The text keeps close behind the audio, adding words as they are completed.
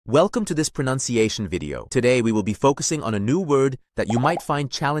Welcome to this pronunciation video. Today we will be focusing on a new word that you might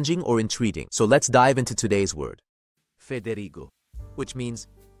find challenging or intriguing. So let's dive into today's word. Federigo, which means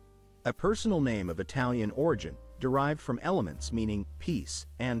a personal name of Italian origin, derived from elements meaning peace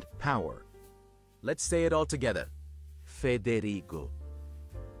and power. Let's say it all together. Federigo.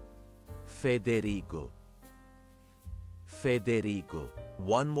 Federigo. Federigo.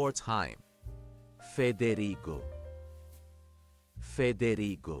 One more time. Federigo.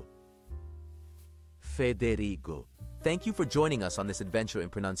 Federigo. Federigo. Thank you for joining us on this adventure in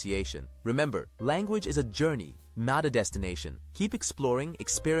pronunciation. Remember, language is a journey, not a destination. Keep exploring,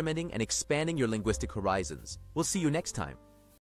 experimenting, and expanding your linguistic horizons. We'll see you next time.